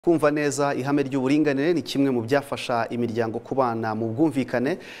Kumva neza ihame ry'uburinganire ni kimwe mu byafasha imiryango kubana mu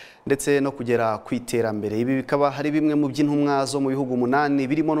bwumvikane ndetse no kugera ku iterambere. Ibi bikaba hari bimwe mu by'intumwa zo mu bihugu 8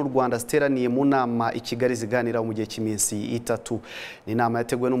 birimo n'u Rwanda ziteraniye mu nama i Kigali ziganira mu gihe cy'iminsi 3. Ni nama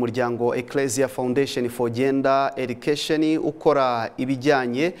yateguwe n'umuryango Ecclesia Foundation for Gender Education ukora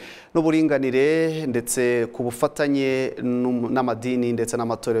ibijyanye n'uburinganire ndetse ku bufatanye n'amadini ndetse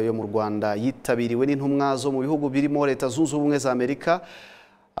n'amatorero yo mu Rwanda. Yitabiriwe n'intumwa zo mu bihugu birimo Leta Zunze Ubumwe za Amerika,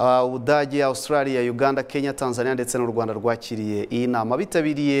 Ubudage, Australia, Uganda, Kenya, Tanzania ndetse n'u Rwanda rwakiriye iyi nama.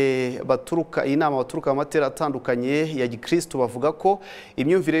 Bitabiriye baturuka amatera atandukanye ya gikristo bavuga ko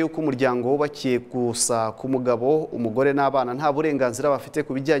imyumvire y'uko umuryango wubakiye gusa ku mugabo, umugore n'abana nta burenganzira bafite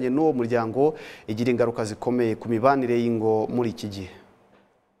ku bijyanye n'uwo muryango igira ingaruka zikomeye ku mibanire y'ingo muri iki gihe.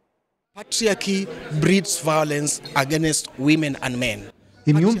 Patriarchy breeds violence against women and men.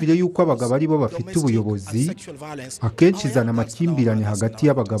 Imyumvire y'uko abagabo ari bo bafite ubuyobozi akenshi izana amakimbirane hagati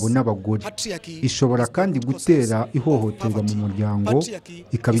y'abagabo n'abagore. Ishobora kandi gutera ihohoterwa mu muryango,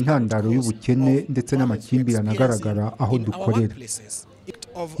 ikaba intandaro y'ubukene ndetse n'amakimbirane agaragara aho dukorera.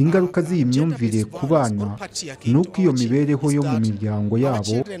 Ingaruka z'iyi myumvire ku bana ni uko iyo mibereho yo mu miryango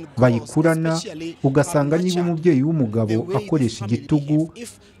yabo bayikurana, ugasanga niba umubyeyi w'umugabo akoresha igitugu,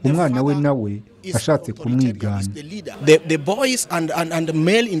 umwana we nawe ashatse kumwigana. The boys and the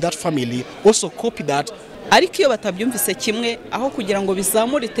male in that family also copy that. Ariko iyo batabyumvise kimwe, aho kugira ngo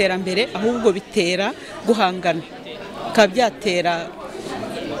bizamure iterambere, ahubwo bitera guhangana, kabyatera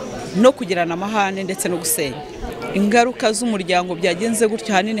no kugirana amahane ndetse no gusenya. Ingaruka z'umuryango byagenze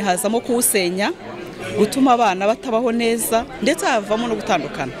gutyo hanini hazamo kuwusenya, gutuma abana batabaho neza ndetse havamo no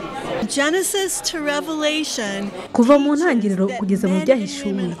gutandukana. Genesis to Revelation, kuva mu ntangiriro kugeza mu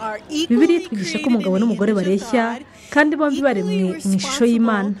byahishuwe, Bibiliya itwigisha ko umugabo n'umugore bareshya kandi bombi baremwe mu ishusho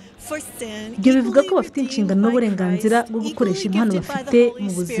y'Imana. Ibyo bivuga ko bafite inshingano n'uburenganzira bwo gukoresha impano bafite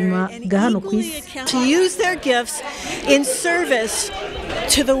mu buzima bwa hano ku isi. to use their gifts in service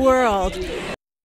to the world.